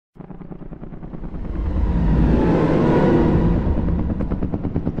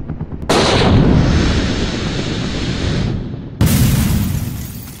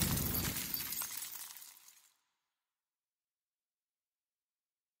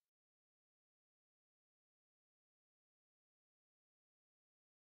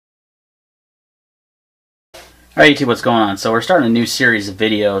Alright YouTube, what's going on? So we're starting a new series of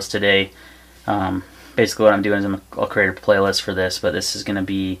videos today. Basically what I'm doing is I'll create a playlist for this, but this is going to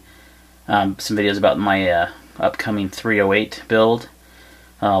be some videos about my upcoming 308 build.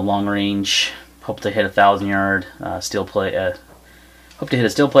 Long range, hope to hit 1,000 yard steel plate. Hope to hit a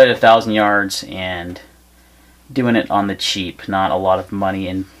steel plate at 1,000 yards and doing it on the cheap, not a lot of money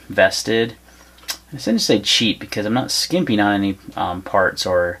invested. I shouldn't say cheap because I'm not skimping on any parts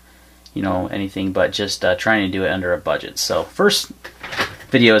or anything, but just trying to do it under a budget. So first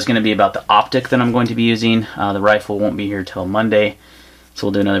video is going to be about the optic that I'm going to be using. The rifle won't be here till Monday, so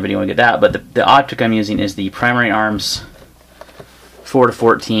we'll do another video when we get that. But the optic I'm using is the Primary Arms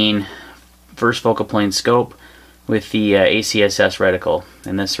 4-14 first focal plane scope with the ACSS reticle,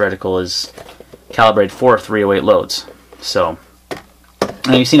 and this reticle is calibrated for 308 loads. So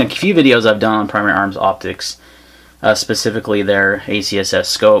now you've seen a few videos I've done on Primary Arms optics. Specifically their ACSS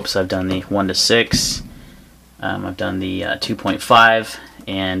scopes. I've done the 1-6, I've done the 2.5,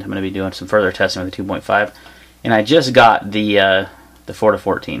 and I'm going to be doing some further testing with the 2.5. And I just got the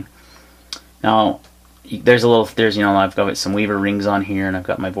 4-14. Now I've got some Weaver rings on here, and I've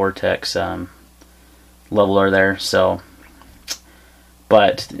got my Vortex leveler there. So,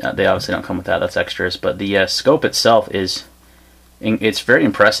 but they obviously don't come with that. That's extras. But the scope itself it's very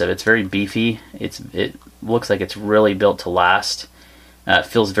impressive. It's very beefy. It looks like it's really built to last. It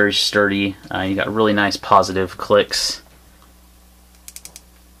feels very sturdy. You got really nice positive clicks.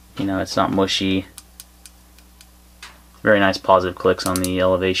 It's not mushy. Very nice positive clicks on the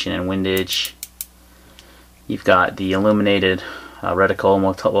elevation and windage. You've got the illuminated reticle, and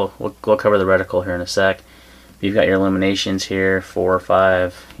we'll cover the reticle here in a sec. You've got your illuminations here, 4 or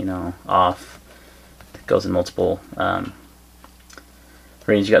 5, off. It goes in multiple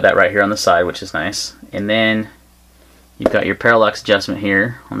range. You got that right here on the side, which is nice. And then you've got your parallax adjustment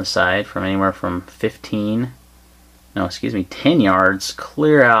here on the side from anywhere from 10 yards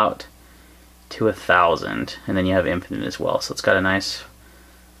clear out to 1,000, and then you have infinite as well. So it's got a nice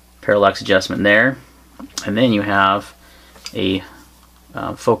parallax adjustment there. And then you have a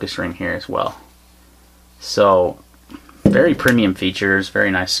focus ring here as well. So very premium features,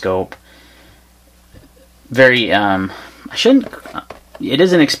 very nice scope. Very it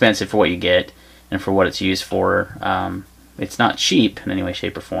isn't expensive for what you get and for what it's used for. It's not cheap in any way,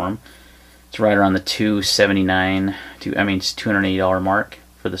 shape, or form. It's right around the $279, it's $280 mark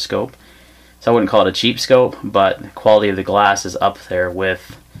for the scope. So I wouldn't call it a cheap scope, but the quality of the glass is up there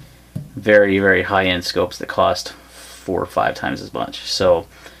with very, very high-end scopes that cost 4 or 5 times as much. So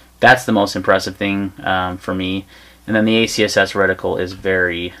that's the most impressive thing for me. And then the ACSS reticle is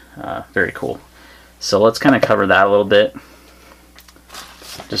very, very cool. So let's kind of cover that a little bit.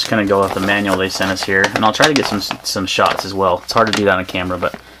 Just kind of go off the manual they sent us here, and I'll try to get some shots as well. It's hard to do that on camera,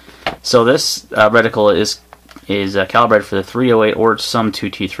 but so this reticle is calibrated for the 308 or some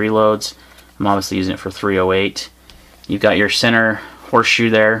 2T3 loads. I'm obviously using it for 308. You've got your center horseshoe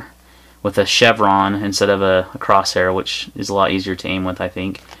there with a chevron instead of a crosshair, which is a lot easier to aim with, I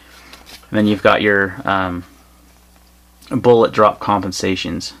think. And then you've got your bullet drop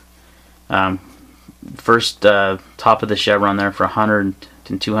compensations. First top of the chevron there for 100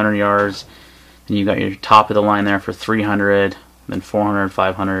 and 200 yards. Then you got your top of the line there for 300, then 400,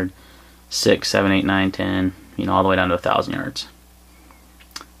 500, 6, 7, 8, 9, 10, all the way down to 1,000 yards.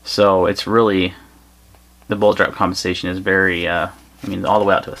 So it's really, the bullet drop compensation is very, all the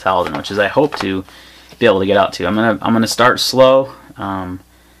way out to 1,000, which is I hope to be able to get out to. I'm gonna start slow.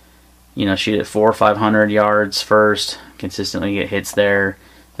 Shoot at 400 or 500 yards first, consistently get hits there,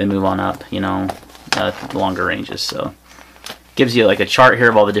 then move on up, longer ranges. So gives you like a chart here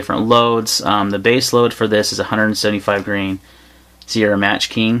of all the different loads. The base load for this is 175 grain Sierra Match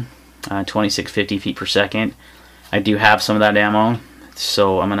King, 2650 feet per second. I do have some of that ammo,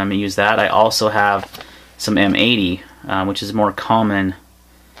 so I'm going to use that. I also have some M80, which is more common.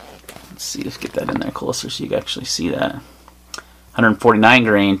 Let's see, let's get that in there closer so you can actually see that. 149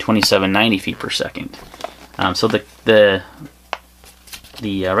 grain, 2790 feet per second. So the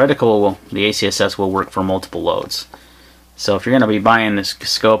reticle, the ACSS will work for multiple loads. So if you're going to be buying this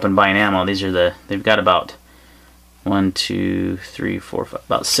scope and buying ammo, they've got about 1, 2, 3, 4, 5,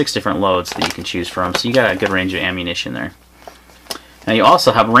 about 6 different loads that you can choose from. So you got a good range of ammunition there. Now you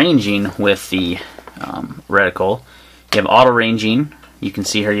also have ranging with the reticle. You have auto ranging. You can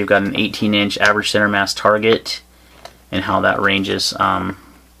see here you've got an 18-inch average center mass target, and how that ranges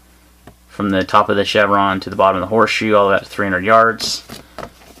from the top of the chevron to the bottom of the horseshoe all the way up to 300 yards.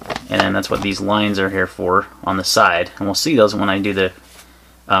 And then that's what these lines are here for on the side, and we'll see those when I do the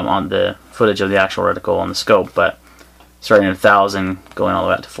on the footage of the actual reticle on the scope. But starting at 1,000, going all the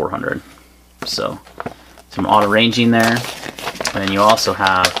way up to 400. So some auto ranging there, and then you also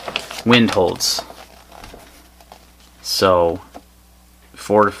have wind holds. So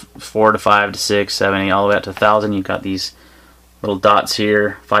 4 to 5 to 6, 7, 8, all the way up to 1,000. You've got these little dots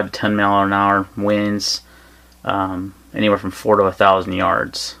here, 5 to 10 mile an hour winds, anywhere from 4 to 1,000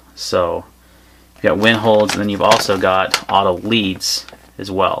 yards. So you've got wind holds, and then you've also got auto leads as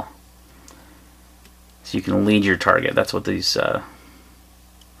well. So you can lead your target. That's what these are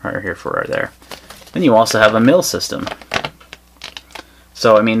here for right there. Then you also have a mill system.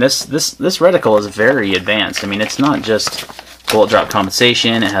 So I mean, this reticle is very advanced. I mean, it's not just bullet drop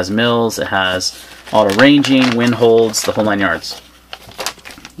compensation. It has mills. It has auto ranging, wind holds, the whole 9 yards.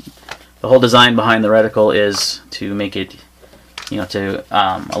 The whole design behind the reticle is to make it, to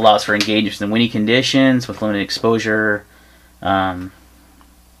allow us for engagement in windy conditions with limited exposure.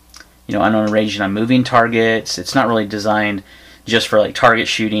 Unknown ranging on moving targets. It's not really designed just for like target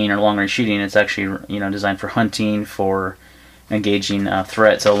shooting or long range shooting. It's actually designed for hunting, for engaging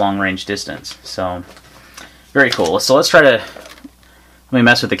threats at a long range distance. So very cool. So let's try to let me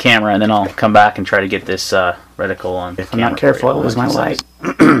mess with the camera, and then I'll come back and try to get this reticle on. If I'm not careful, I'll lose my light.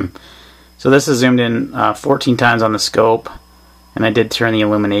 So this is zoomed in 14 times on the scope, and I did turn the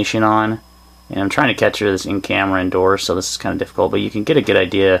illumination on, and I'm trying to capture this in camera indoors, so this is kind of difficult, but you can get a good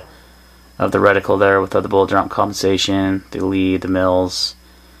idea of the reticle there with the bullet drop compensation, the lead, the mills,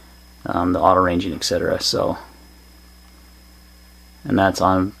 the auto ranging, etc. So, and that's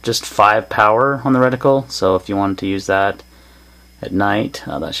on just 5 power on the reticle. So if you wanted to use that at night,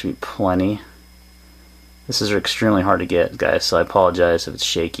 that should be plenty. This is extremely hard to get, guys, so I apologize if it's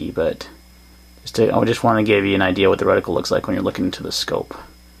shaky, but I just want to give you an idea what the reticle looks like when you're looking into the scope.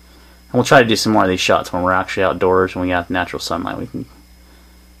 And we'll try to do some more of these shots when we're actually outdoors, when we got natural sunlight. We can.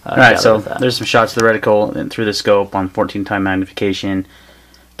 Alright, so there's some shots of the reticle and through the scope on 14 time magnification.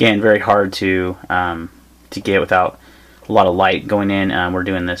 Again, very hard to get without a lot of light going in. We're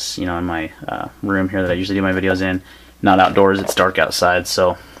doing this, in my room here that I usually do my videos in. Not outdoors; it's dark outside.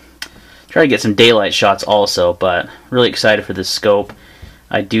 So try to get some daylight shots also. But really excited for this scope.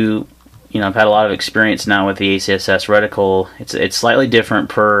 I do, I've had a lot of experience now with the ACSS reticle. It's slightly different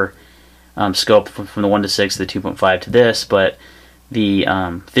per scope from the 1 to 6 to the 2.5 to this, but the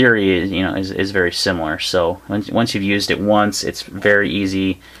theory is very similar. So once you've used it once, it's very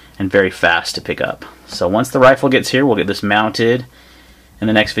easy and very fast to pick up. So once the rifle gets here, we'll get this mounted. In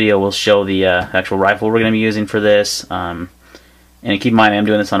the next video, we'll show the actual rifle we're going to be using for this. And keep in mind, I'm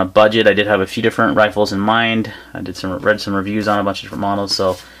doing this on a budget. I did have a few different rifles in mind. I read some reviews on a bunch of different models.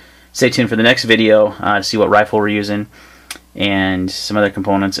 So stay tuned for the next video to see what rifle we're using and some other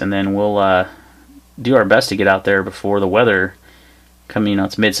components. And then we'll do our best to get out there before the weather.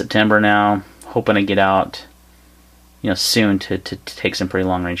 It's mid-September now. Hoping to get out, soon to take some pretty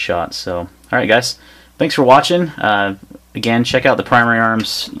long-range shots. So, all right, guys, thanks for watching. Again, check out the Primary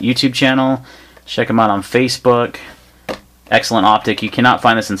Arms YouTube channel. Check them out on Facebook. Excellent optic. You cannot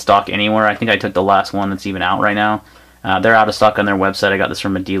find this in stock anywhere. I think I took the last one that's even out right now. They're out of stock on their website. I got this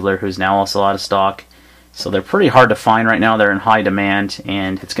from a dealer who's now also out of stock. So they're pretty hard to find right now. They're in high demand,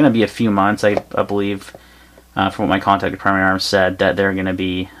 and it's going to be a few months, I believe. From what my contact at Primary Arms said, that they're going to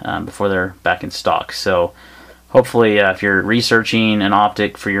be before they're back in stock. So hopefully if you're researching an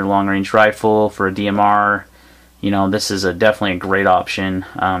optic for your long-range rifle, for a DMR, this is definitely a great option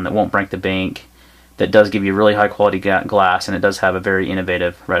that won't break the bank, that does give you really high-quality glass, and it does have a very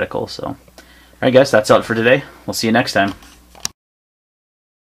innovative reticle. So, alright guys, that's all for today. We'll see you next time.